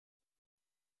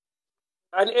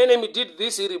an enemy did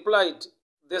this, he replied.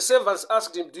 The servants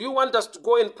asked him, do you want us to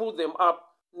go and pull them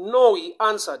up? No, he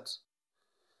answered.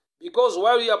 Because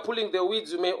while you are pulling the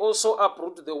weeds, you may also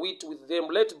uproot the wheat with them.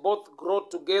 Let both grow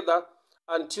together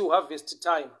until harvest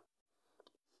time.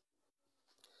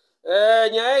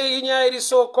 Nyaya iri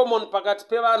so common pakati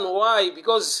pevanhu. Why?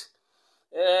 Because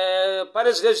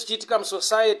pane zvine zvichiitika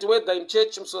musociety, whether in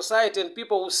church, society, and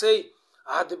people will say,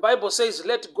 the Bible says,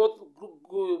 let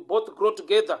both grow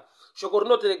together. Shoko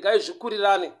rinoti regai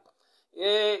zvikurirane.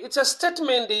 It's a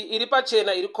statement iri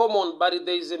pachena, iri common, but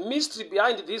there is a mystery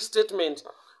behind this statement.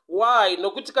 Why?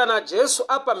 Nokuti kana Jesu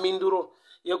apa minduro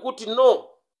yekuti no.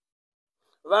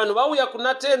 Vanhu vauya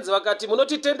kuna tenzi vakati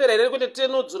munotitendera here kuti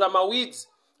tinodzura maweeds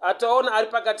ataona ari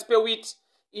pakati pewheat.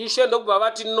 Ishe ndokubva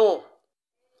vati no.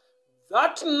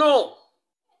 That no.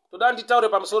 Toda nditaure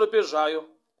pamusoro pezvayo.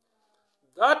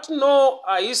 That no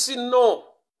haisi no.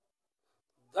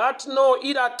 That no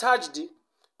iri attached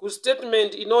ku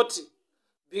statement inoti,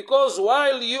 because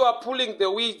while you are pulling the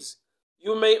weeds,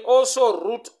 you may also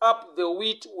root up the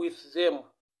wheat with them.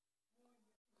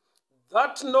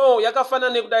 That no yakafana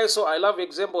nekudai. So I love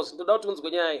examples. Ndoda kuti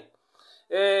unzwe nyaya.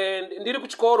 Ndiri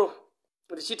kuchikoro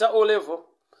ndichiita O level,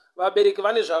 vabereki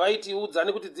vane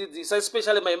zvavaitiudzani kuti dzidzisa,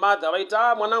 especially my mother, vaiti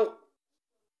mwanangu,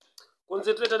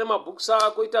 concentrate nemabooks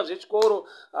ako, ita zvechikoro,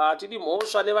 hatidi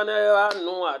mhosva nevana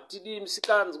vevanhu, hatidi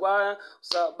misikanzwa,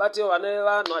 usabate vana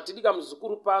vevanhu, hatidi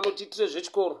kamuzukuru pano, tiitire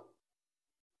zvechikoro.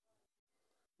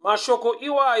 Mashoko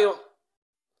iwayo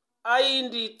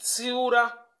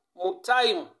ainditsiura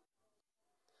mutime.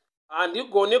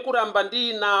 Handigone kuramba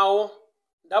ndiinawo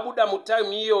ndabuda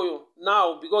mutime iyoyo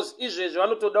now, because izvezvi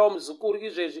vanotodawo muzukuru,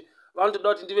 izvezvi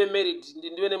vanotoda kuti ndive married,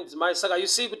 ndive nemudzimai. Saka you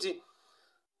see kuti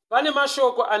pane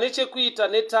mashoko ane chekuita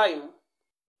netime.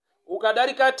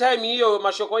 Ukadarika time iyoyo,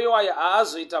 mashoko iwayo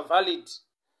haazoita valid.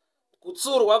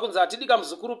 Kutsurwa kunzi hatidi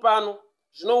kamuzukuru pano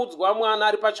zvinoudzwa mwana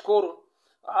ari pachikoro.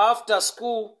 After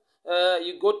school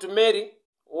you go to marry,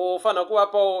 ofanira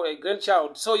kuvapawo a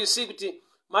grandchild. So you see kuti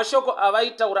mashoko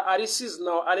avaitaura ari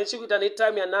seasonal, ane chekuita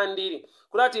netime yanandiri.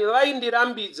 Kurati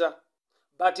vaindirambidza,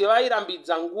 but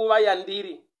vairambidza nguva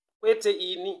yandiri, kwete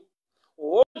ini.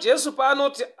 Jesu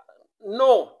paanoti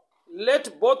no,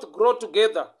 let both grow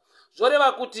together.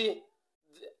 Zvoreva kuti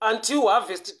until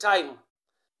harvest time.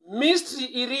 Mystery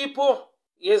iripo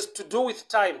has to do with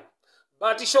time.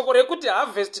 But shoko rekuti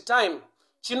harvest time,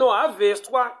 chino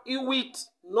harvestwa wheat,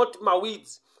 not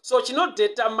maweeds. So chino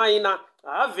determine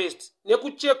harvest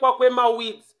nekuchekwa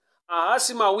kwemaweeds,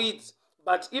 haasi maweeds,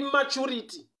 but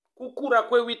immaturity, kukura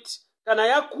kwewheat. Kana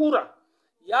yakura,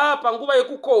 panguva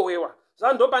yekukohwewa.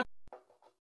 Zandoba.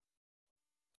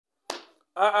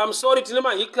 I'm sorry tine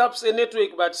hiccups in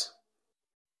network, but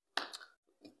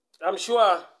I'm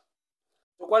sure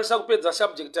tokwanisa kupedza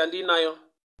subject andinayo.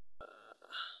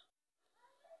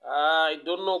 I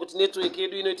don't know kuti network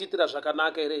yedu inoitira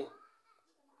zvakanaka here.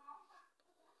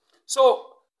 So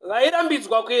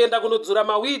vairambidzwa kuenda kunodzura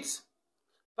maweeds,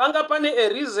 panga pane a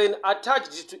reason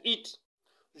attached to it.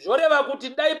 Zvoreva kuti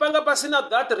dai panga pasina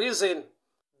that reason,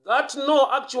 that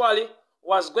no actually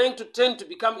was going to tend to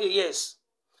become a yes.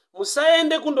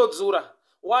 Musaende kundodzura.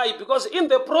 Why? Because in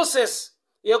the process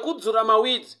yekudzura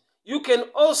maweeds, you can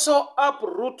also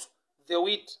uproot the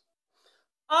wheat.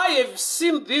 I have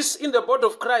seen this in the body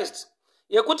of Christ.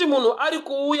 Yekuti munhu ari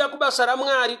kuuya kubasa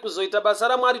raMwari, kuzoita basa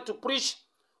raMwari, to preach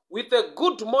with a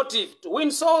good motive, to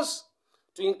win souls,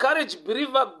 to encourage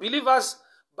believers,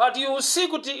 but you will see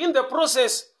kuti in the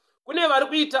process kune vari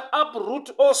kuita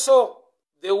uproot also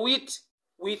the wheat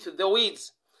with the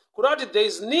weeds. Kurati there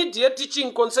is need here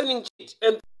teaching concerning it,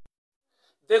 and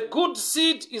the good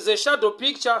seed is a shadow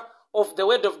picture of the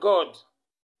word of God.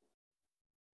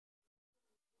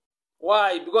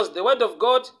 Why? Because the word of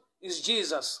God is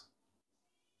Jesus,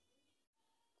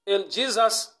 and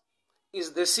Jesus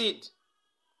is the seed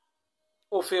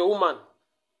of a woman.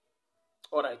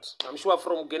 All right, I'm sure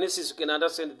from Genesis you can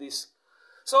understand this.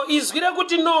 So is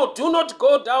kuti no, do not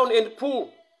go down and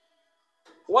pull.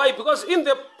 Why? Because in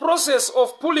the process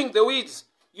of pulling the weeds,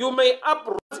 you may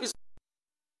uproot.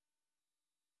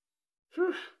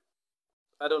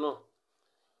 I don't know.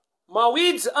 Ma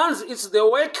weeds, it's the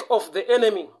work of the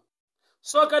enemy.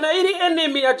 So kana iri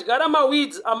enemy yadyara ma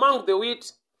weeds among the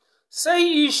wheat,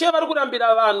 sei ishe vari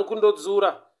kurambira vanhu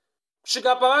kundodzura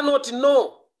kusvika pavanoti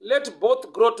no, let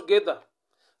both grow together.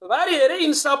 Vari here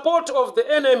in support of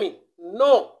the enemy?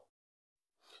 No.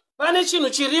 Pane chinhu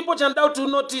chiripo chandoda kuti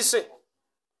unotice.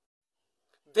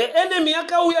 The enemy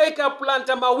yakauya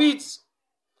ikaplanta maweeds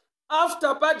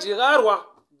after padyarwa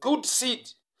good seed,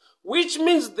 which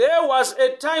means there was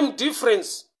a time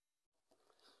difference.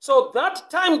 So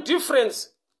that time difference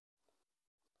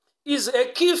is a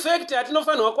key factor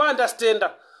yatinofanirwa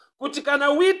kuundastanda kuti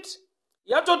kana wheat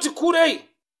yatoti kurei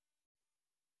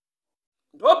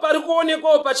ndo pari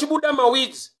kuonekwawo pachibuda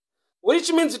maweeds,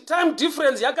 which means time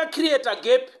difference yakacreate a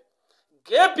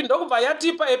gap ndokubva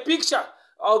yatipa a picture.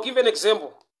 I'll give an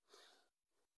example.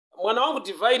 Mwana wangu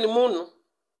divine munhu,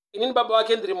 inini baba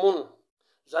wake ndiri munhu.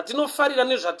 Zvatinofarira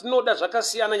nezvatinoda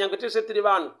zvakasiyana nyange tese tiri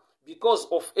vanhu because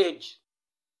of age.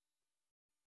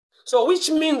 So which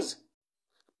means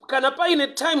kana paine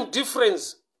time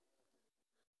difference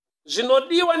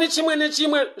zvinodiwa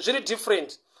nechimwe zviri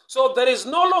different. So there is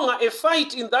no longer a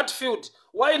fight in that field.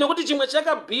 Why? Nekuti chimwe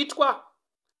chakabitwa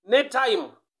ne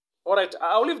time. All right,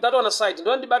 I'll leave that one aside.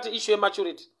 Don't debate the issue of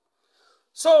maturity.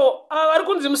 So vari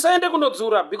kunzi musaende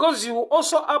kunodzura because you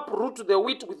also uproot the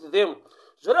wheat with them.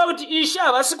 Zvoreva kuti ishe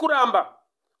havasi kuramba.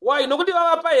 Why? Nokuti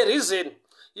vavapa a reason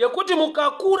yekuti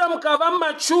mukakura mukava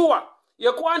mature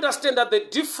yekuunderstand the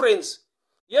difference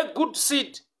good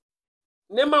seed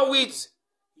nemaweeds,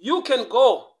 you can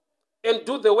go and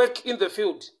do the work in the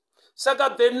field.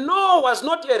 Saka the no was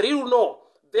not a real no.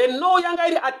 The no yanga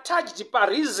iri attached pa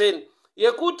reason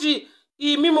yekuti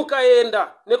imi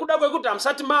mukaenda nekuda kwekuti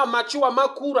hamsati maamachiwa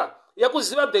makura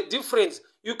yekuziva the difference,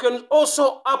 you can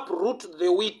also uproot the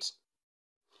wheat.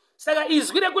 Saka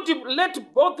izwi rekuti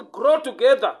let both grow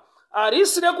together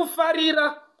harisi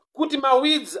rekufarira kuti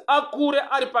maweeds akure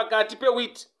ari pakati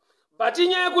pewheat, but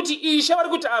inyaya yekuti ishe vari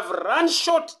kuti I've run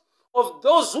short of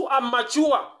those who are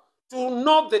mature to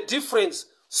know the difference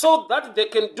so that they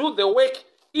can do the work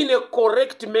in a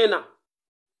correct manner.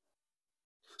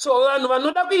 So vanhu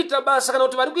vanoda kuita basa kana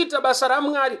kuti vari kuita basa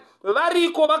raMwari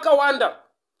variko vakawanda,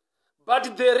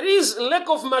 but there is lack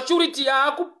of maturity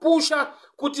yaakupusha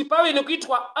kuti pave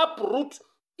nekuitwa uproot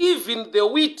even the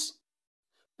wheat.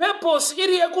 Purpose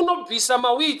iri yekunobvisa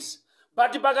maweeds,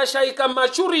 but pakashaika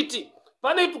maturity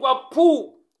panoitwa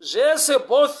pull zvese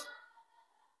both.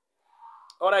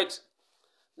 All right,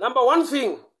 number one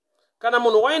thing, kana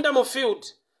munhu waenda mufield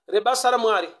rebasa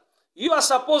raMwari, you are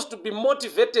supposed to be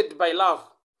motivated by love.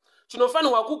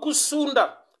 Chinofanirwa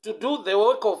kukusunda to do the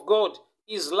work of God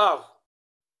is love.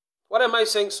 What am I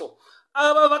saying so?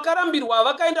 Ava vakarambirwa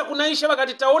vakaenda kuna Ishe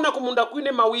vakati taona kumunda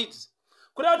kuine maweeds,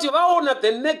 kuda kuti vaona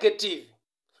the negative,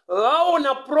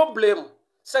 vaona problem,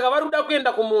 saka vari kuda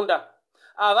kuenda kumunda.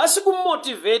 Havasi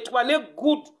kumotivetwa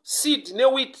negood seed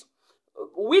newheat.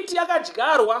 Wheat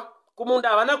yakadyarwa kumunda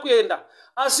havana kuenda,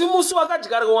 asi musi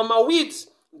wakadyarwa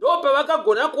maweeds ndo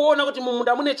pavakagona kuona kuti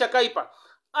mumunda mune chakaipa.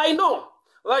 I know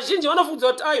vazhinji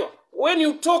vanofunga kuti aiwa, when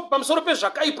you talk pamusoro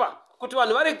pezvakaipa kuti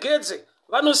vanhu varegedze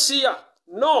vanosiya.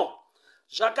 No,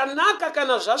 zvakanaka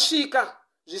kana zvasvika,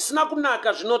 zvisina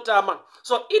kunaka zvinotama.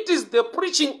 So it is the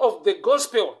preaching of the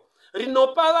gospel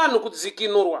rinopa vanhu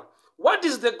kudzikinurwa. What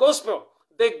is the gospel?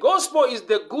 The gospel is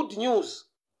the good news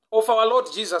of our Lord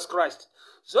Jesus Christ.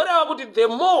 Zvoreva kuti the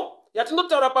more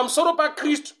yatinotaura pamusoro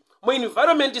paKristu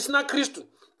muenvironment isina Kristu,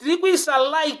 tiri kuisa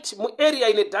light muarea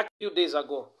in a dark few days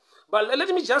ago. But let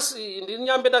me just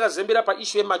ndinyambe ndakazembera pa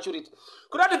issue maturity.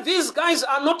 Because these guys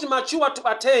are not mature to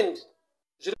attend.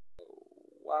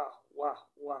 Wow.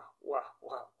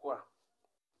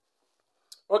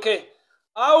 Okay,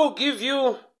 I will give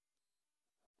you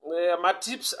my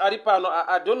tips.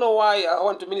 I don't know why I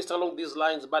want to minister along these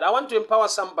lines, but I want to empower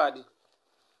somebody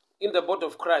in the body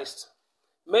of Christ.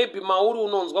 Maybe mauru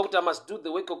unonzwa kuti I must do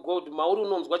the work of God. Mauru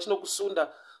unonzwa chinokusunda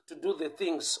to do the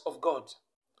things of God.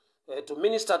 To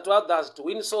minister to others, to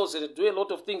win souls, and to do a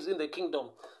lot of things in the kingdom.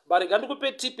 But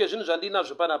ngandikupe tip yezvinhu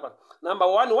zvandinazvo panapa. Number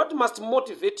one, what must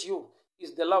motivate you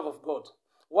is the love of God.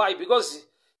 Why? Because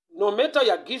no matter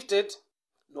you're gifted,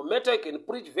 no matter you can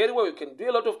preach very well, you can do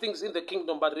a lot of things in the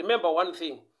kingdom, but remember one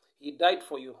thing, He died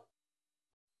for you.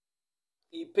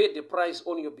 He paid the price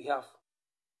on your behalf.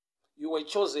 You were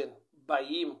chosen by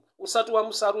Him. Usati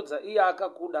wamusarudza iye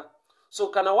akakuda. So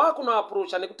kana wakuno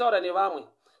approach nekutaura nevamwe,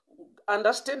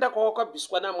 understanda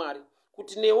kwawakabviswa naMwari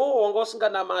kuti newo wanga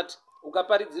usinganamati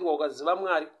ukaparidzirwa ukaziva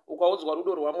Mwari, ukaudzwa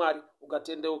rudo rwaMwari,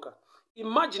 ukatendeuka.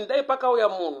 Imagine dai pakauya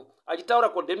munhu achitaura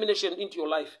condemnation into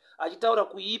your life, achitaura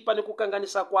kuipa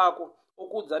nekukanganisa kwako,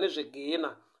 okudza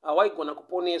nezvegehena, hawaigona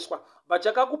kuponeswa. But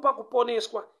chakakupa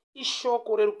kuponeswa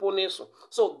ishoko reruponeso.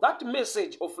 So that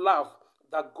message of love,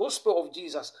 the gospel of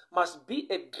Jesus, must be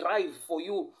a drive for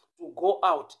you to go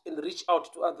out and reach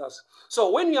out to others.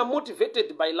 So when you are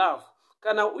motivated by love,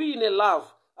 kana uine love,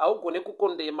 haugone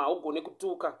kukondema, haugone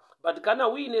kutuka. But kana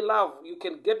uine love, you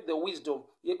can get the wisdom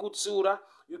yekutsura,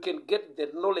 you can get the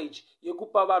knowledge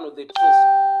yekupa vanhu the truth.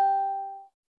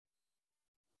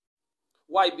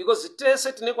 Why? Because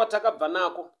tese tine kwatakabva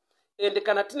nako, and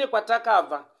kana tine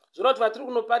kwatakabva, zvinoti vatiri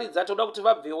kunoparidza toda kuti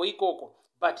vabvewo ikoko,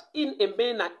 but in a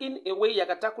manner, in a way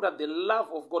yakatakura the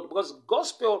love of God, because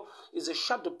gospel is a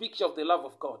shadow picture of the love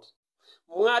of God.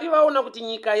 Mwari vaona kuti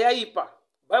nyika yaipa.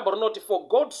 Bible rinoti, for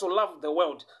God so loved the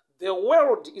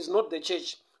world is not the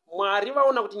church. Mwari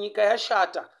vaona kuti nyika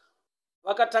yashata,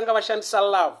 vakatanga vashandisa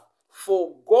love.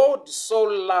 For God so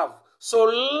loved. So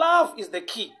love is the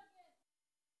key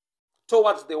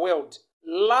towards the world.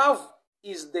 Love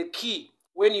is the key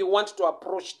when you want to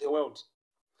approach the world.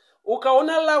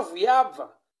 Ukaona love yabva,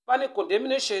 pane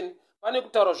condemnation, pane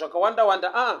kutaura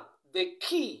zvakawanda. The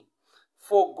key,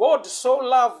 for God so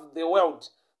loved the world.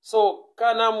 So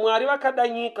kana Mwari vakada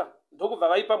nyika, ndokubva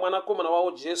vaipa mwanakomana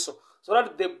wavo Jesu. So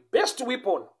that the best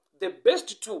weapon, the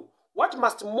best tool, what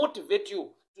must motivate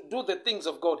you to do the things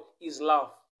of God is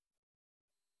love.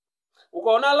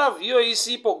 Ukaona love hiyo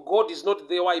isipo, God is not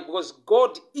there. Why? Because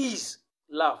God is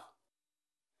love.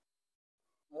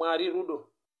 Mwari rudo.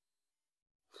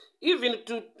 Even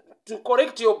to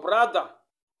correct your brother,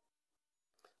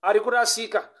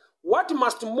 arikurasika, what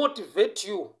must motivate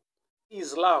you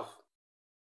is love.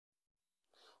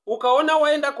 Ukaona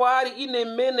waenda kwaari ine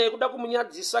mene yekuda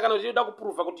kumunyadzisa kana uchida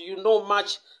kuprova kuti you know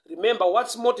much, remember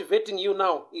what's motivating you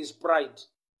now is pride.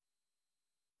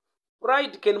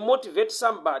 Pride can motivate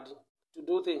somebody to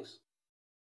do things.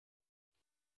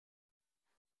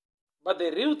 But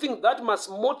the real thing that must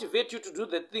motivate you to do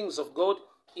the things of God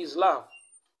is love.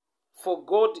 For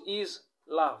God is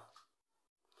love.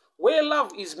 Where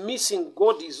love is missing,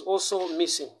 God is also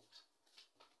missing.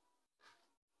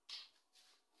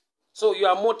 So you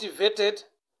are motivated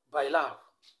by love.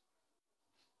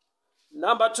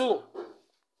 Number 2,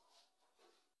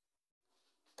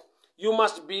 you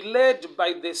must be led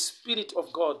by the Spirit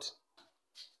of God.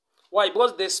 Why?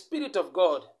 Because the Spirit of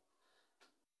God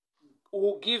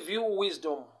will give you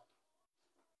wisdom.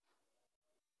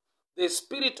 The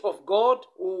Spirit of God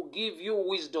will give you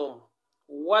wisdom.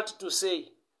 What to say,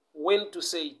 when to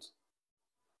say it.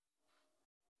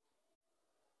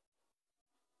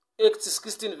 Acts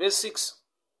 16 verse 6.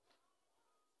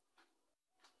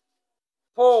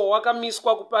 Paul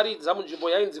wakamiswa kuparidza munzvimbo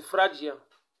yainzi Phrygia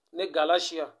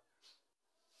neGalatia.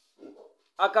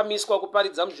 Akamiswa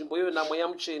kuparidza munzvimbo iyo naMweya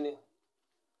Mutsvene.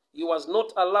 He was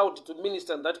not allowed to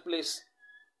minister in that place.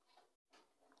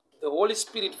 The Holy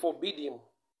Spirit forbid him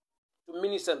to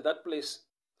minister in that place.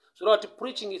 So that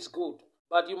preaching is good,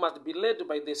 but you must be led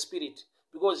by the Spirit,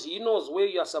 because he knows where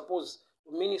you are supposed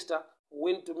to minister,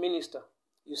 when to minister.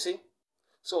 You see?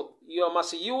 So you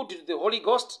must yield to the Holy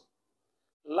Ghost.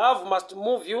 Love must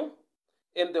move you,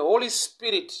 and the Holy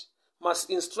Spirit must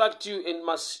instruct you and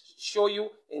must show you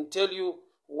and tell you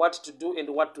what to do and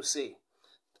what to say.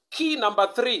 Key number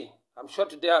 3. I'm sure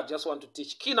today I just want to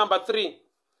teach. Key number 3.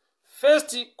 1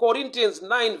 Corinthians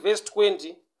 9 verse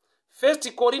 20. 1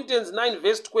 Corinthians 9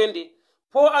 verse 20.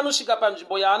 Paul anosvika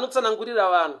panzvimbo yaanotsanangurira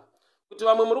vanhu kuti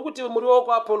vamwe muri kuti muri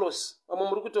wokwa Apollos, vamwe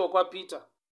muri kuti wokwa Peter.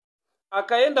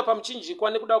 Akaenda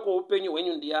pamuchinjikwa nekuda kwoupenyu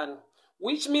hwenyu ndiani.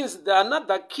 Which means the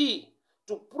another key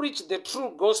to preach the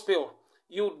true gospel.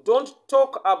 You don't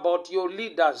talk about your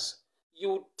leaders.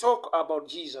 You talk about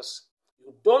Jesus.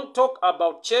 You don't talk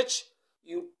about church.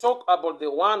 You talk about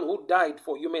the one who died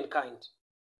for humankind.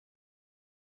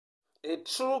 A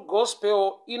true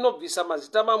gospel inobvisa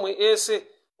mazita mamwe ese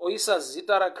oisa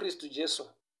zita ra Kristu Jesu.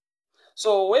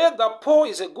 So whether Paul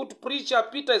is a good preacher,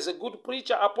 Peter is a good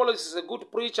preacher, Apollos is a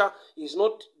good preacher, is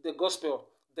not the gospel.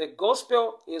 The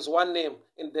gospel is one name,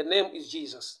 and the name is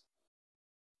Jesus.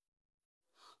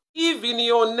 Even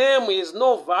your name is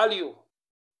no value.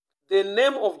 The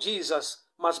name of Jesus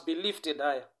must be lifted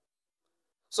higher.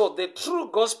 So the true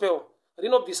gospel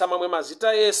rinobvisa mamwe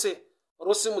mazita ese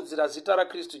rosimudzira zita ra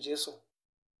Kristu Jesu.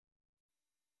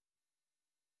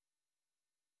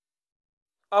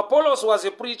 Apollos was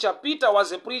a preacher, Peter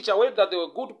was a preacher. Whether they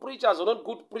were good preachers or not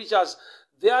good preachers,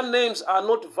 their names are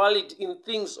not valid in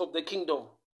things of the kingdom.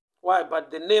 Why?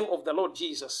 But the name of the Lord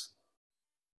Jesus.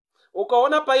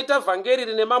 Ukaona paita vhangeri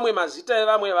rine mamwe mazita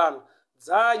evamwe vanhu,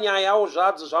 dzanyayawo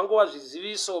zvadzo zvangova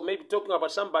zviziviso, maybe talking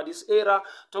about somebody's era,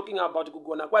 talking about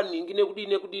kugona kwanhingi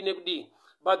nekudii.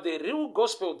 But the real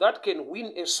gospel that can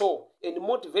win a soul and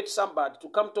motivate somebody to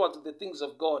come towards the things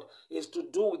of God is to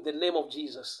do with the name of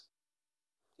Jesus.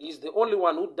 He is the only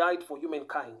one who died for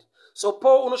humankind. So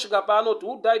Paul unosvika paanoti,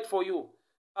 who died for you?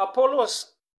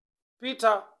 Apollos,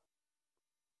 Peter,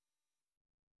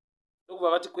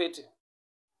 ndokubva vati kwete.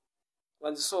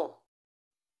 Vanzi so.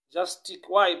 Just stick.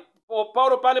 Why?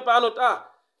 Paulo pane paanoti,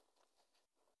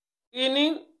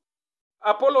 ini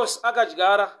Apollos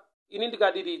akadyara, ini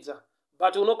ndikadiridza.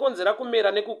 But unokonzera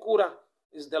kumera nekukura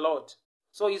is the Lord.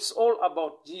 So it's all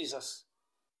about Jesus.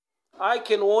 I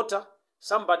can water,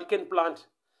 somebody can plant.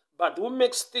 But who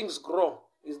makes things grow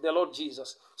is the Lord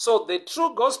Jesus. So the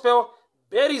true gospel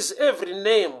buries every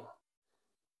name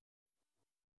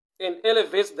and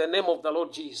elevates the name of the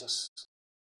Lord Jesus.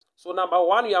 So number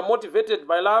one, you are motivated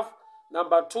by love.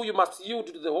 Number two, you must yield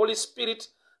to the Holy Spirit.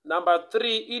 Number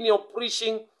three, in your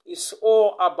preaching, is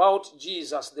all about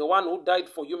Jesus, the one who died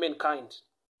for humankind.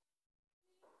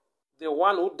 The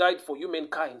one who died for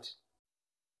humankind.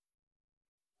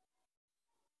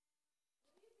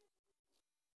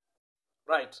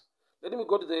 Right. Let me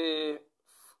go to the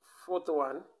fourth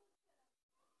one.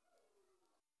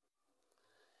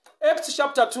 Acts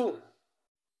chapter 2.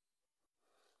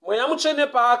 Mweya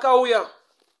Mutsvene paakauya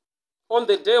on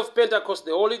the day of Pentecost,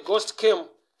 the Holy Ghost came.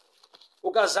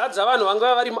 Ukazadza vanhu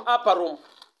vanga vari muupper room.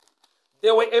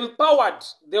 They were empowered.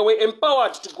 They were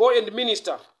empowered to go and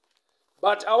minister.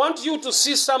 But I want you to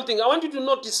see something. I want you to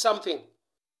notice something.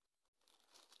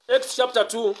 Acts chapter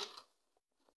 2.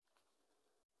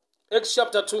 Acts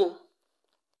chapter 2.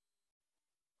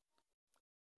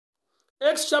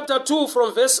 Acts chapter 2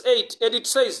 from verse 8. And it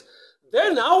says,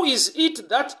 then how is it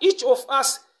that each of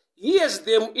us hears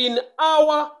them in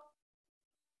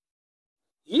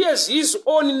hears his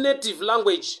own native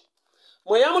language?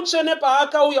 Mweya Mutsvene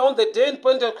paakauya on the day in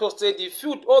Pentecost and he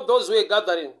filled all those who were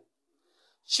gathering.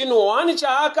 Chinhu one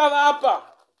chaakavapa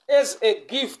as a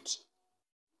gift.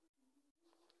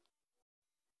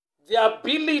 The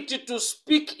ability to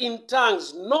speak in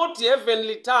tongues, not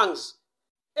heavenly tongues,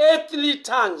 earthly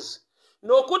tongues.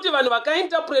 Nokuti vanhu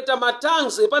vakainterpreta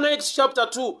matongues epana Acts chapter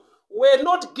 2 were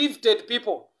not gifted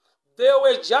people. They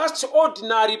were just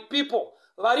ordinary people.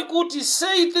 Vari kuti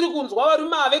sei tiri kunzwa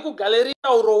varume ave kuGalirea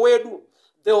uro wedu.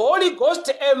 The Holy Ghost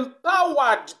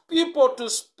empowered people to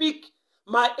speak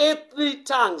my earthly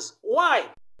tongues. Why?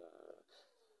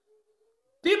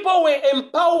 People were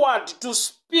empowered to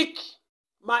speak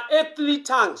my earthly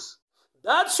tongues.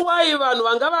 That's why vanhu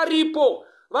vanga varipo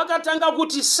vakatanga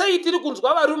kuti sei tiri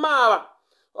kunzwa varume ava.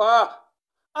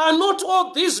 Are not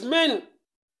all these men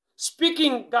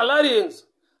speaking Galileans?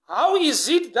 How is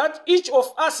it that each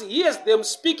of us hears them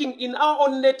speaking in our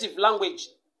own native language?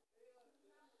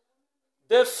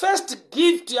 The first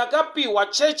gift yakapiwa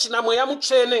church na Mweya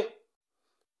Mutsvene,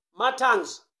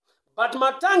 matongues. But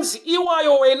matongues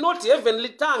iwayo were not heavenly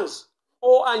tongues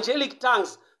or angelic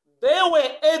tongues. They were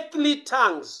earthly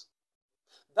tongues.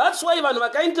 That's why vanhu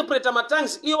vakainterpreta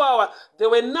matongues iwawa, they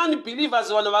were non-believers.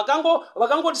 Vanhu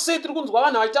vakangoti sei tiri kunzwa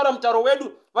vanhu vachitaura mutauro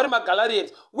wedu vari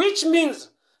maGalatians, which means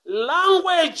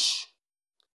language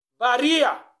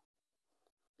barrier,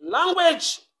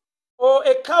 language or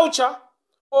a culture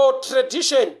or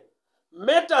tradition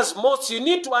matters most. You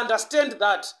need to understand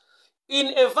that. In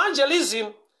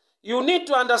evangelism, you need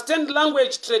to understand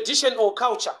language, tradition, or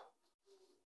culture.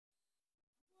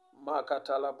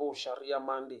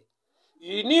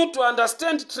 You need to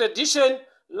understand tradition,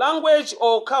 language,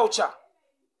 or culture.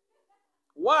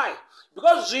 Why?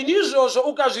 Because zvinizvozvo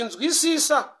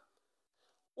ukazvinzwisisa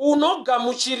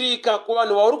unogamuchirika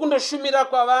kuvanhu vauri kundoshumira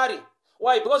kwavari.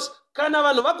 Why? Because kana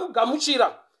vanhu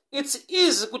vakugamuchira, it's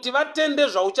easy kuti vatende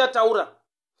zvauchataura.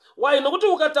 Why? Nokuti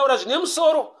ukataura zvine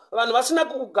musoro, vanhu vasina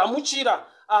kukugamuchira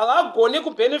havagone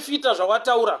kubenefita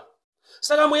zvawataura.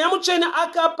 Saka Mweya Mutsvene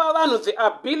akapa vanhu the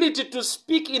ability to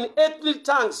speak in earthly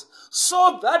tongues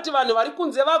so that vanhu vari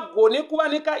kunze vagone kuva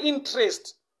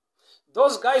neka-interest.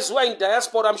 Those guys who are in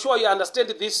diaspora, I'm sure you understand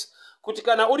this. Kuti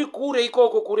kana uri kure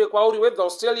ikoko kure kwauri, whether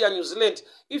Australia, New Zealand,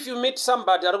 if you meet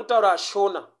somebody ari kutaura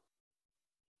Shona,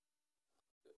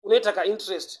 unoita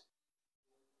ka-interest.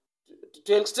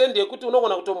 To extend yekuti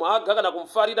unogona kutomuhaga kana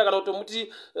kumufarira kana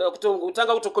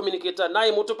kutanga kutocommunicate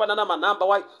naye motopanana manhamba.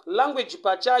 Why? Language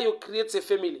pachayo creates a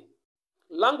family.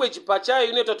 Language pachayo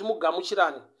inoita kuti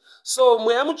mugamuchirane. So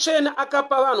Mweya Mutsvene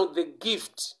akapa vanhu the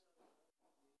gift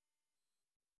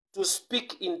to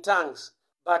speak in tongues,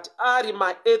 but are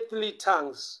my earthly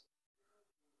tongues.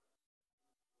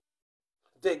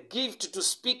 The gift to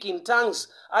speak in tongues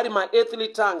are my earthly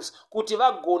tongues, kuti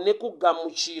vagone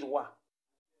kugamuchirwa.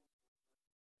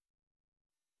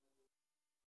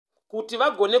 Kuti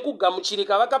vagone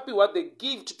kugamuchirika vakapiwa the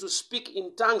gift to speak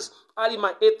in tongues are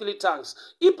my earthly tongues.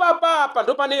 Ipapa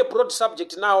ndo pane a broad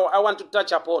subject now I want to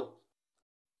touch upon.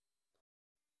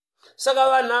 Saka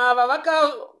vanhu ava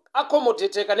vaka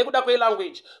accommodateka nekuda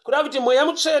kwelanguage. Kuda kuti Mweya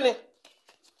Mutsvene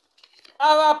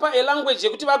avapa a language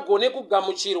yekuti vagone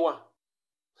kugamuchirwa.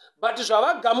 But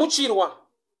zvavagamuchirwa,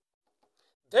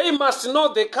 they must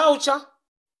know the culture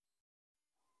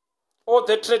or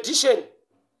the tradition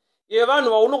yevanhu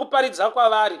vaunokuparidza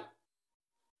kwavari.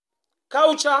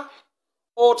 Culture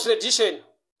or tradition.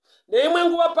 Neimwe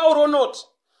nguva Paul unoti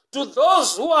To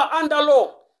those who are under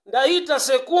law, ndaita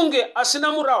sekunge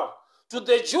asina murau. To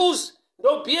the Jews,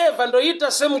 ndo behave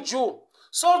ndoita semuJew,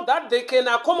 so that they can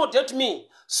accommodate me,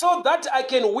 so that I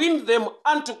can win them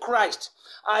unto Christ.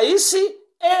 Haisi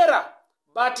error,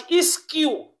 but is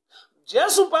skill.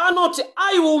 Jesu paanoti,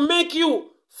 I will make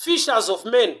you fishers of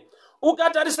men.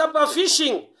 Ukatarisa pa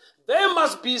fishing, there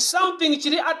must be something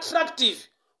chiri attractive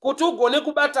kuti ugone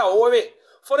kubata hove.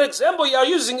 For example, you are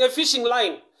using a fishing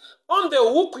line. On the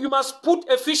hook, you must put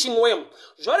a fishing worm.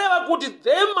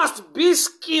 There must be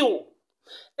skill.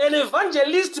 An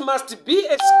evangelist must be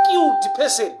a skilled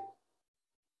person.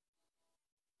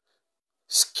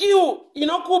 Skill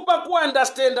inokupa ku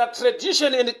understand the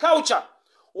tradition and culture.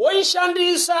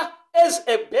 Woishandisa as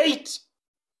a bait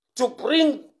to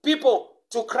bring people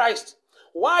to Christ.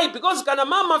 Why? Because kana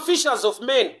mama fishers of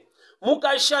men,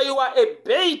 mukashaiwa a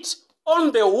bait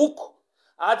on the hook.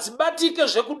 Adzibatike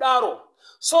zvekudaro.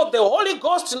 So the Holy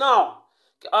Ghost now,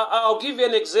 I'll give you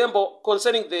an example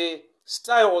concerning the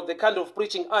style or the kind of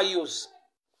preaching I use.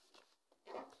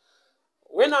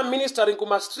 When I'm ministering in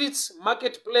my streets,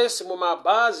 marketplace, muma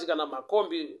bars, kana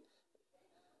makombi,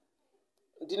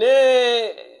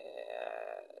 ndine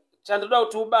chandoda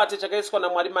utubate chakaiswa na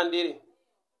Mwari Mandiri.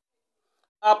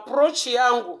 Approach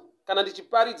yangu kana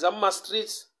ndichiparidza muma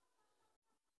streets,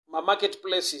 ma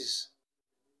marketplaces.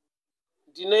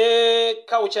 Ndine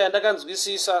culture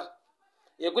yandakanzwisisa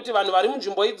yekuti vanhu vari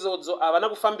munzvimbo idzodzo havana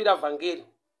kufambira vhangeri.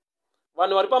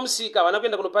 Vanhu vari pamusika havana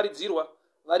kuenda kunoparidzirwa,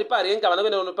 vari parenga havana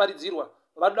kuenda kunoparidzirwa,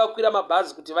 vanoda kukwira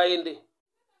mabhazi kuti vaende.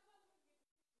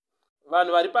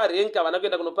 Vanhu vari parenga havana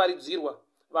kuenda kunoparidzirwa,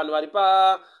 vanhu vari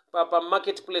pa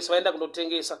marketplace vaenda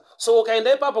kunotengesa. So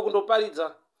ukaenda ipapo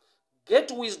kundoparidza,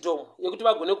 get wisdom yekuti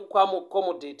vagone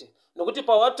kuaccommodate. Nokuti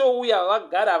pawatouya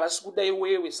vagara havasi kuda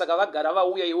iwewe, saka vagara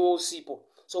vauya iwe usipo.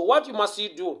 So what you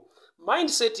must do?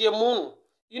 Mindset yemunhu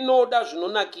inoda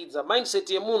zvinonakidza, mindset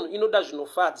yemunhu inoda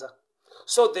zvinofadza.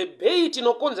 So the bait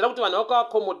inokonzera kuti vanhu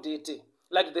vakaaccommodate,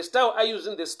 like the style I use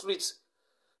in the streets,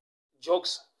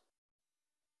 jokes.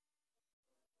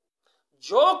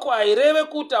 Joke haireve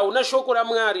kuti hauna shoko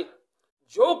raMwari.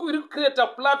 Joke iri kucreate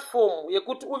platform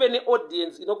yekuti uve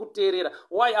neaudience inokuteerera.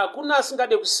 Why? Hakuna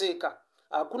asingade kuseka,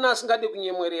 hakuna asingade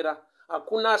kunyemwerera,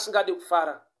 hakuna asingade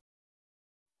kufara.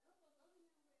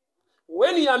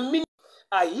 When you are meaning,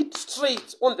 I hit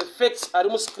straight on the facts are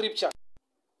in scripture.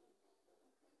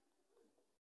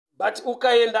 But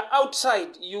ukaenda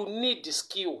outside, you need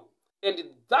skill. And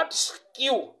that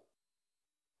skill,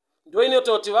 ndo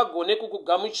inoita kuti vagone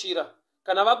kukugamuchira.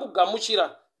 Kana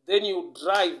vakugamuchira, then you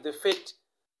drive the fact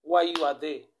why you are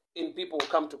there, and people will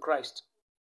come to Christ.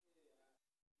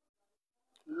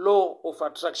 Law of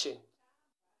attraction.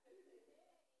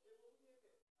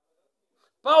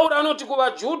 Paul anoti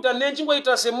kuvaJudha,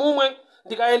 ndichingoita semumwe,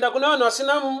 ndikaenda kuna vanhu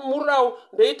vasina murau,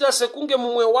 ndoita sekunge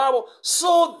mumwe wavo,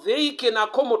 so they can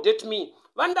accommodate me.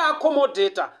 Vanda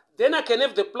accommodator, then I can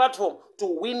have the platform to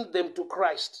win them to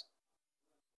Christ.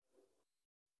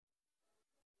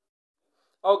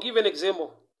 I'll give an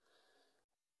example.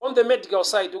 On the medical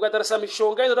side, ukatarisa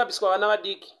mishonga inorabiswa vana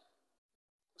vadiki.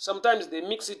 Sometimes they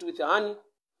mix it with honey,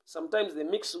 sometimes they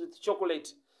mix with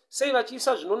chocolate. Sei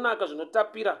vachiisa zvinonaka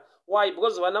zvinotapira. Why?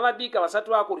 Because vana vadika vasati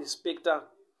vakurespecta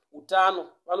utano,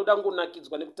 vanoda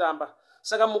kungonakidzwa nekutamba.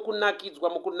 Saka mukunakidzwa,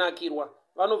 mukunakirwa,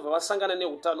 vanobva vasangana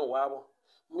neutano hwavo.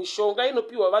 Mishonga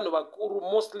inopiwa vanhu vakuru,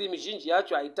 mostly mizhinji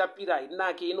yacho haitapira,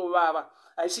 hainaki, inovava.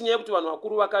 Haisi nyaya yekuti vanhu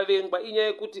vakuru vakavengwa, inyaya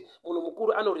yekuti munhu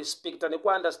mukuru anorespecta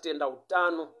nekuunderstanda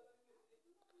utano.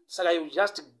 Saka you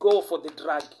just go for the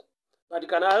drug. But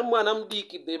kana ari mwana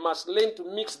mudiki, they must learn to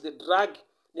mix the drug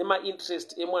nema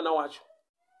interest emwana wacho.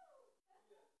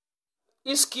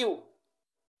 Is skill.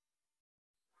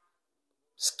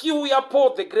 Skill ya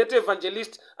Paul the great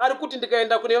evangelist ari kuti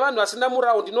ndikaenda kune vanhu vasina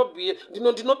murau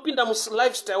ndinopinda mu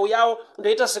lifestyle yavo,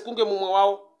 ndoita sekunge mumwe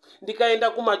wavo.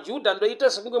 Ndikaenda kumaJudha ndoita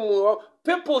sekunge mumwe wavo.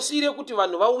 Purpose iri kuti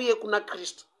vanhu vauye kuna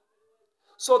Kristu.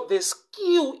 So the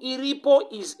skill iripo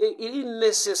is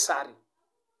necessary.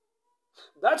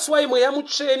 That's why Mweya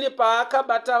Mutsvene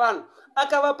paakabata vanhu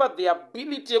akavapa the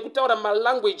ability yekutaura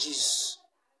languages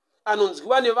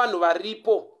anonzwiwa nevanhu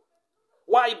varipo.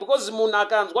 Why? Because munhu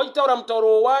akanzwa achitaura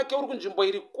mutauro wake uri kunzvimbo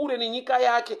iri kure nenyika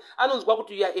yake, anonzwa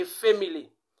kuti you are a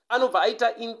family, anobva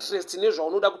aita interest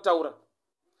nezvaunoda kutaura.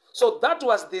 So that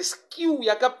was the skill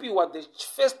yakapiwa the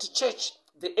first church,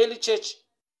 the early church,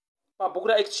 pabhuku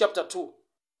raActs chapter 2,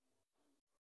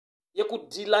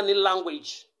 yekudila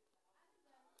nelanguage.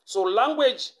 So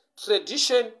language,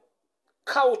 tradition,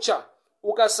 culture,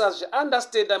 ukasazvi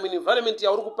understand environment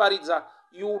yauri kuparidza,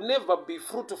 you will never be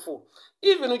fruitful.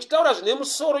 Even uchitaura zvine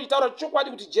musoro, uchitaura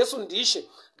chokwadi kuti Jesu ndishe,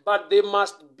 but there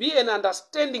must be an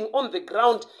understanding on the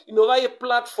ground inova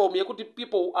yeplatform yekuti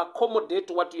people will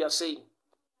accommodate what you are saying.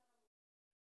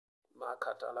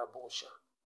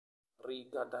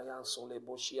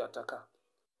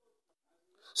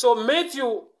 So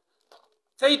Matthew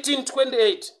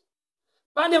 13:28,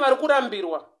 pane vari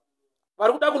kurambirwa,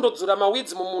 vari kuda kundodzura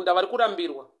mawidzi mumunda, vari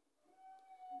kurambirwa.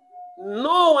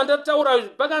 No, wandataura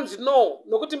pakanzi no,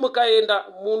 nokuti mukaenda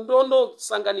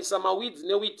mundonosanganisa mawidzi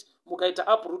newheat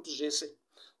mukaita uproot zvese.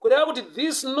 Kureva kuti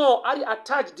this no ari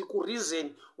attached ku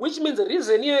reason, which means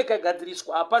reason iyo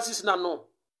ikagadziriswa hapasisina no.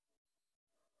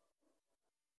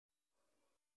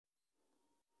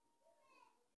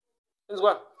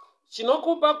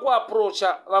 Chinokupa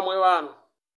kuapproacha vamwe vanhu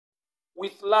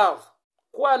with love,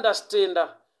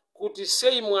 kuandastenda kuti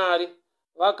sei Mwari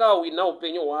vakahwina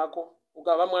upenyu hwako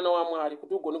ukava mwana waMwari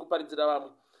kuti ugone kuparidzira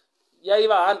vamwe,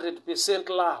 yaiva 100%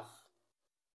 love.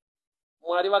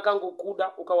 Mwari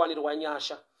vakangokuda ukawanirwa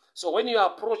nyasha. So when you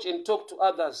approach and talk to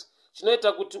others,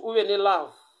 chinoita kuti uve ne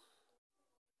love.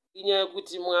 Inyaya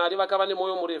yekuti Mwari vakava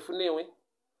nemoyo murefu newe,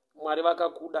 Mwari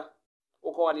vakakuda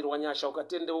ukawanirwa nyasha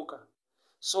ukatendeuka.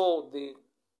 So the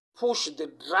push, the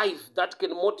drive that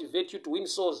can motivate you to win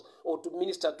souls or to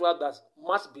minister to others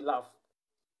must be love.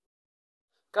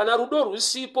 Kana rudo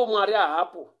rwisipo Mwari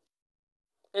hapo,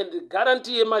 and the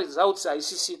guarantee yema results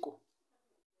haisisiko.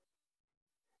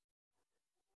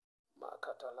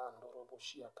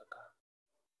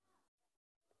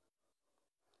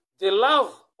 The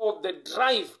love of the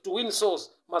drive to win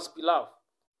souls must be love.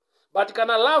 But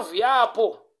kana love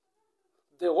yapo,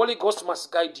 the Holy Ghost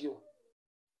must guide you.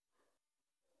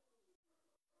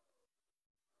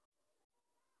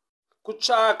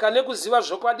 Kutsvaka nekuziva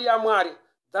zvokwadi yaMwari,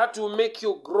 that will make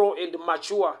you grow and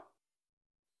mature.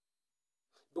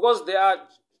 Because there are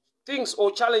things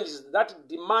or challenges that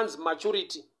demands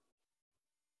maturity.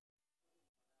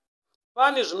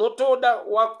 Pane zvinotoda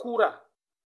wakura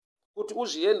kuti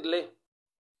uzviendle.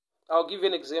 I'll give you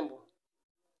an example.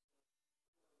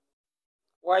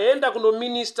 Waenda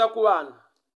kunominister kuvanhu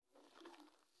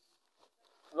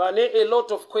vane a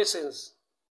lot of questions.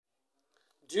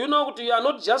 Do you know that you are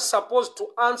not just supposed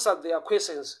to answer their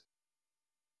questions,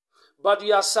 but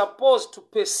you are supposed to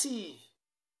perceive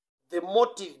the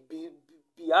motive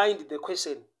behind the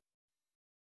question.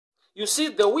 You see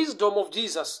the wisdom of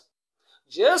Jesus.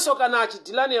 Jesu kana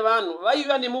achidhila nevanhu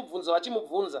vaiva nemubvunzo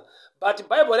vachimubvunza, but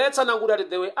Bible yatsanangura that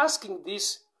they were asking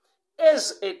this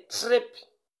as a trap.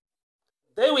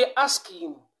 They were asking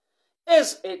him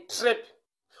as a trap.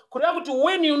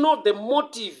 When you know the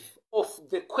motive of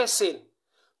the question,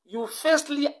 you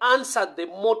firstly answer the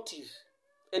motive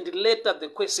and later the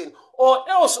question. Or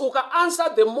else you can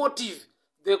answer the motive,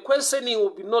 the questioning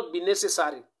will not be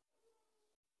necessary.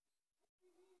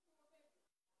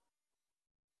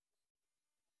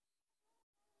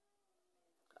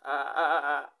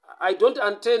 I don't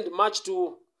attend much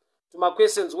to my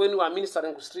questions when we are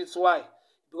ministering to streets. Why?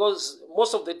 Because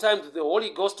most of the time the Holy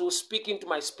Ghost will speak into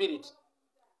my spirit.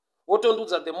 What do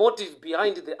that the motive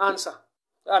behind the answer?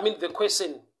 The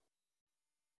question.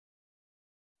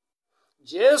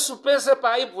 Jesu pese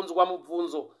paibvunzwa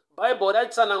mubvunzo, Bible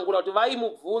ratsanangura kuti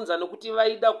vaimubvunza nokuti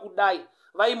vaida kudai,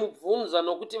 vaimubvunza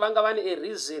nokuti vanga vane a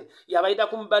reason yavaida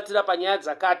kumubatira panyaya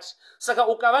dzakati. Saka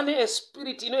ukava ne a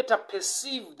spirit inoita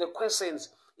perceive the questions,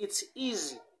 it's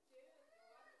easy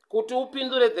kuti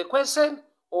upindure the question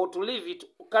or to leave it,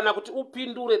 kana kuti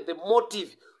upindure the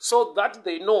motive so that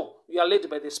they know you are led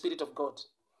by the Spirit of God.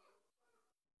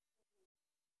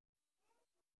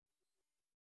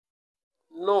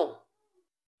 No.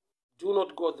 Do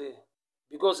not go there.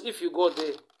 Because if you go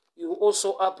there, you will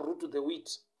also uproot the wheat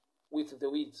with the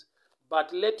weeds.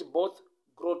 But let both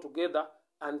grow together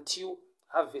until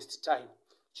harvest time.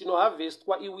 Chino harvest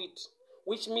kwa wheat,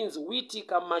 which means wheat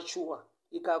ikamature,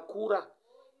 ikakura,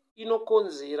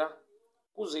 inokonzera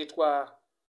kuzoitwa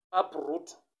uproot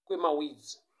kwema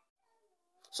weeds.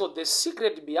 So the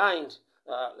secret behind,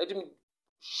 let me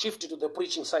shift to the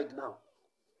preaching side now.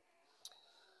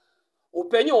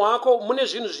 Upenyu hwako mune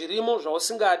zvinhu zvirimo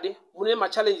zvausingade, mune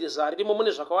machallenges arimo,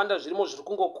 mune zvakawanda zvirimo zviri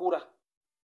kungokura,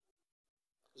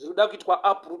 zvirikuda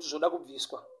kuitwa uproot, zvoda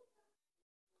kubviswa.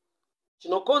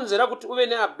 Chinokonzera kuti uve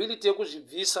neability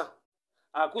yekuzvibvisa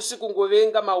hakusi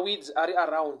kungovenga maweeds ari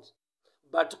around,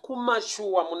 but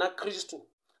kumachua muna Kristu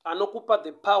anokupa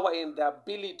the power and the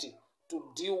ability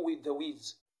to deal with the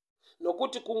weeds.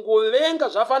 Nokuti kungovenga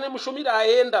zvafane mushumira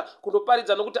aenda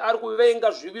kundoparidza nokuti ari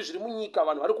kuvenga zvivi zviri munyika,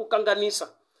 vanhu vari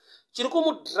kukanganisa. Chiri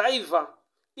kumudriver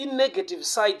in negative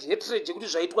side, hatred yekuti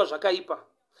zvaitwa zvakaipa.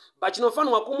 But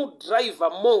chinofanirwa kumudriver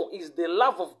more is the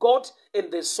love of God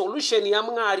and the solution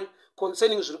yaMwari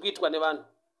concerning zviri kuitwa nevanhu.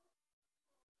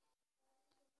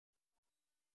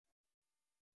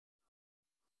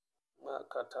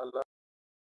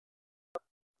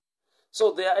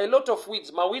 So there are a lot of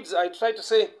weeds. My weeds, I try to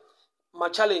say, my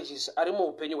challenges are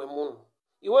muupenyu hwemunhu.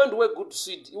 Iwe ndiwe good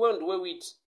seed, iwe ndiwe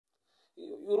wheat.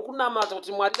 Uri kunamata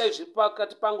kuti Mwari dai zviri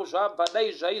pakati pangu zvabva,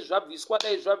 dai zvabviswa,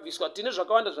 tine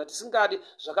zvakawanda zvatisingadi,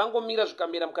 zvakangomira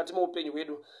zvikamera mukati meupenyu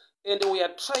hwedu. And we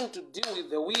are trying to deal with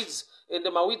the weeds. And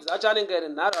maweeds acho anenge ari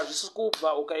nharo hazvisi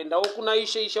kubva ukaendawo kuna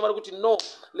ishe vari kuti no,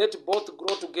 let both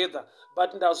grow together.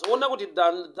 But ndazoona kuti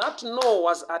that no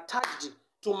was attached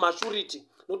to maturity.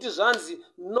 Nokuti zvanzi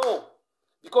no,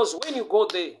 because when you go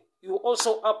there, you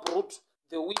also uproot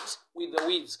the wheat with the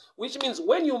weeds, which means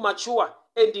when you mature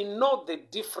and you know the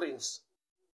difference,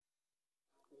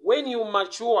 when you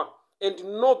mature and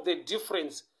know the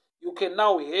difference, you can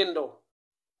now handle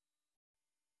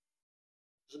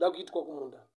zvoda kuitwa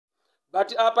kumunda.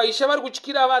 But apa ishe vari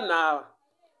kutyira vanhu ava,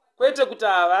 kwete kuti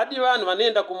havadi vanhu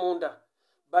vanoenda kumunda,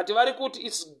 but vari kuti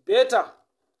it's better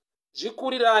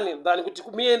zvikurirane than kuti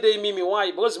muende imimi.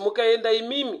 Why? Because mukaenda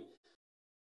imimi,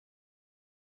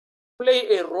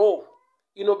 play a role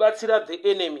inobatsira the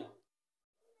enemy.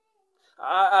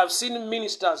 I've seen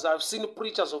ministers, I've seen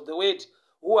preachers of the word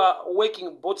who are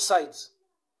working both sides.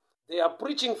 They are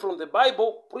preaching from the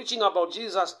Bible, preaching about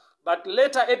Jesus, but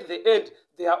later at the end,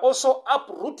 they are also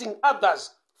uprooting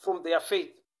others from their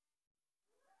faith.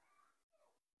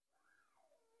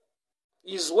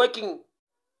 He's working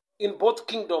in both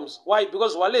kingdoms. Why?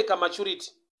 Because waleka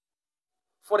maturity.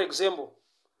 For example,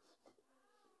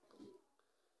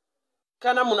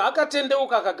 kana munhu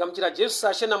akatendeuka akagamuchira Jesu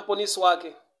sashe namuponesi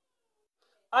wake,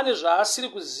 ane zvaasiri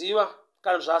kuziva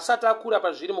kana zvaasati akura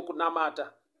pazviri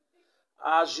mukunamata.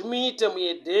 Hazvimuite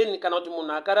muedheni kana kuti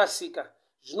munhu akarasika,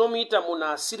 zvinomuita munhu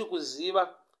asiri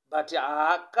kuziva, but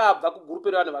haakabva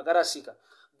kugurupe revanhu vakarasika.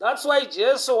 That's why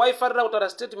Jesu waifarira kutaura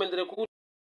statement rekuti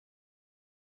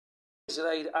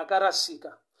Israel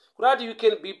akarasika. Kuti you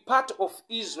can be part of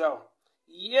Israel,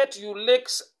 yet you lack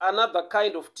another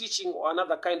kind of teaching or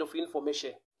another kind of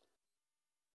information.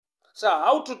 So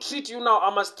how to treat you now? I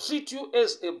must treat you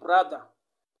as a brother.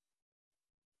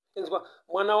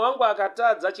 Mwana wangu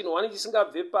akatadza chinhu wani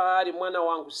chisingabve paari, mwana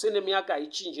wangu sene miaka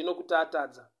haichinji nokuti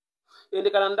atadza. Ende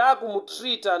kana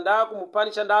ndakumutreata,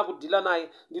 ndakumupanisha, ndakudhila naye,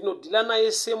 ndinodhila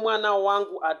naye semwana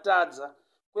wangu atadza,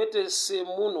 kwete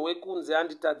semunhu wekunze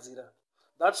anditadzira.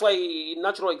 That's why, in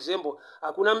natural example,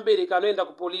 hakuna mubereki anoenda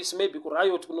kupolisi, maybe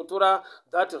kuriot, kunotora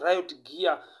that riot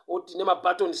gear, oti nema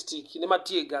button stick, nema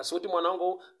tear gas, oti mwana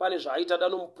wangu pane zvaaita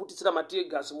danomuputitsira matear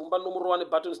gas, mumba nomurowa ne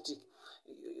button stick.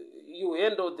 You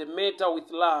handle the matter with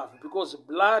love, because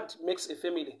blood makes a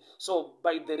family. So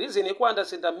by the reason you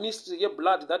understand the mystery of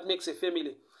blood that makes a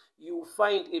family, you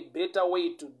find a better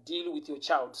way to deal with your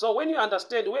child. So when you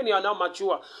understand, when you are now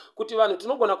mature, kuti vanhu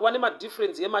tinogona kuva nema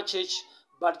difference yema church,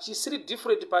 but chisiri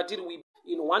different patiri we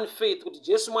in one faith, kuti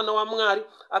Jesu mwana waMwari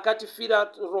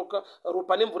akatifira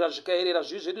ropa nemvura zvikaerera,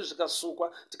 zvivi zvedu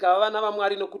zvikasukwa, tikava vana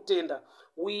vaMwari nokutenda.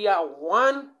 We are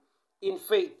one in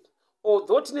faith.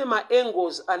 Although tine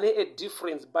ma-angles ane a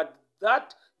difference, but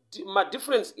that ma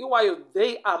difference iwayo,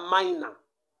 they are minor.